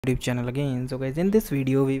YouTube channel again. So guys, in this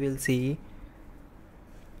video we will see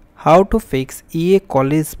how to fix EA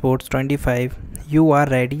College Sports 25. You are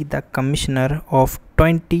ready, the commissioner of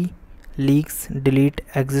 20 leagues. Delete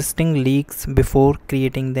existing leagues before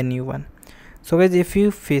creating the new one. So guys, if you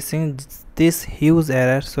facing this huge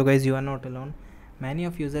error, so guys, you are not alone. Many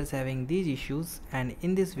of users having these issues, and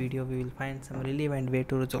in this video we will find some relevant way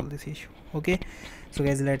to resolve this issue. Okay, so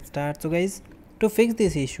guys, let's start. So guys, to fix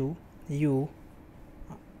this issue, you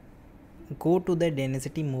go to the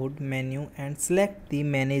Dynasty mode menu and select the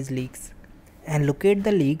manage leagues and locate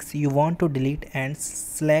the leagues you want to delete and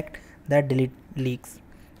select the delete leagues.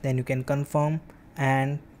 Then you can confirm,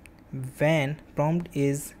 and when prompt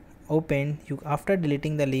is opened, after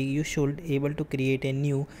deleting the league you should able to create a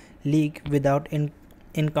new league without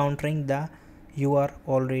encountering the you are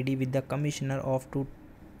already with the commissioner of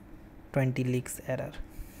 20 leagues error.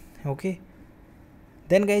 Okay,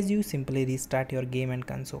 then guys, you simply restart your game and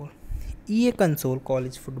console. EA Console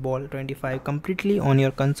College Football 25 completely on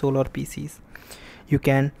your console or PCs. You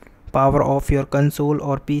can power off your console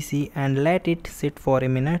or PC and let it sit for a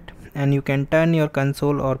minute, and you can turn your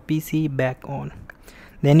console or PC back on.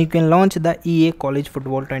 Then you can launch the EA College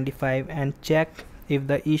Football 25 and check if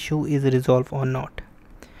the issue is resolved or not.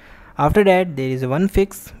 After that, there is one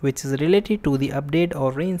fix which is related to the update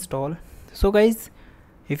or reinstall. So guys,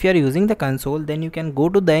 if you are using the console, then you can go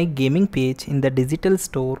to the gaming page in the digital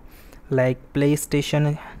store like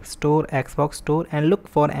PlayStation Store, Xbox Store, and look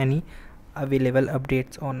for any available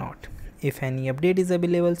updates or not. If any update is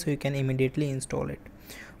available, so you can immediately install it.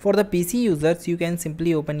 For the PC users, you can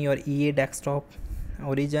simply open your EA desktop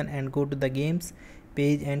origin and go to the games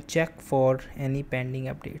page and check for any pending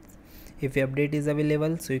updates. If the update is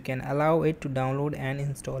available, so you can allow it to download and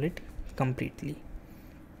install it completely.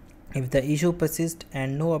 If the issue persists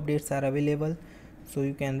and no updates are available, so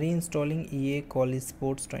you can reinstalling EA College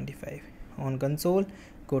Sports 25. On console,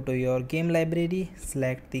 go to your game library,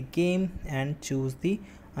 select the game and choose the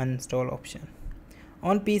uninstall option.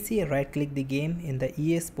 On PC, right click the game in the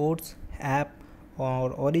EA Sports app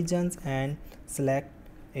or origins and select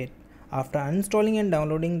it. After uninstalling and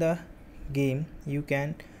downloading the game, you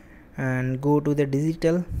can go to the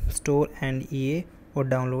digital store and EA or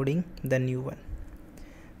downloading the new one.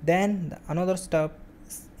 Then another step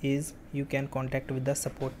is you can contact with the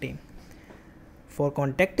support team. For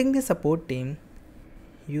contacting the support team,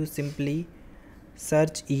 you simply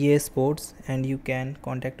search EA Sports and you can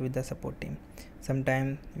contact with the support team.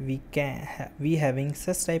 Sometimes we having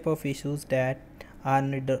such type of issues that are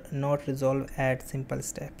not resolved at simple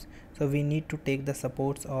steps, so we need to take the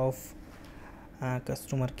supports of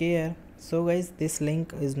customer care. So guys, this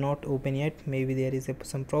link is not open yet, maybe there is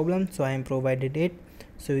some problem, so I am provided it,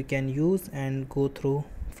 so you can use and go through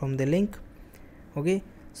from the link. Okay,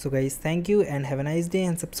 so guys, thank you and have a nice day,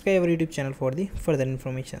 and subscribe our YouTube channel for the further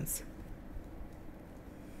informations.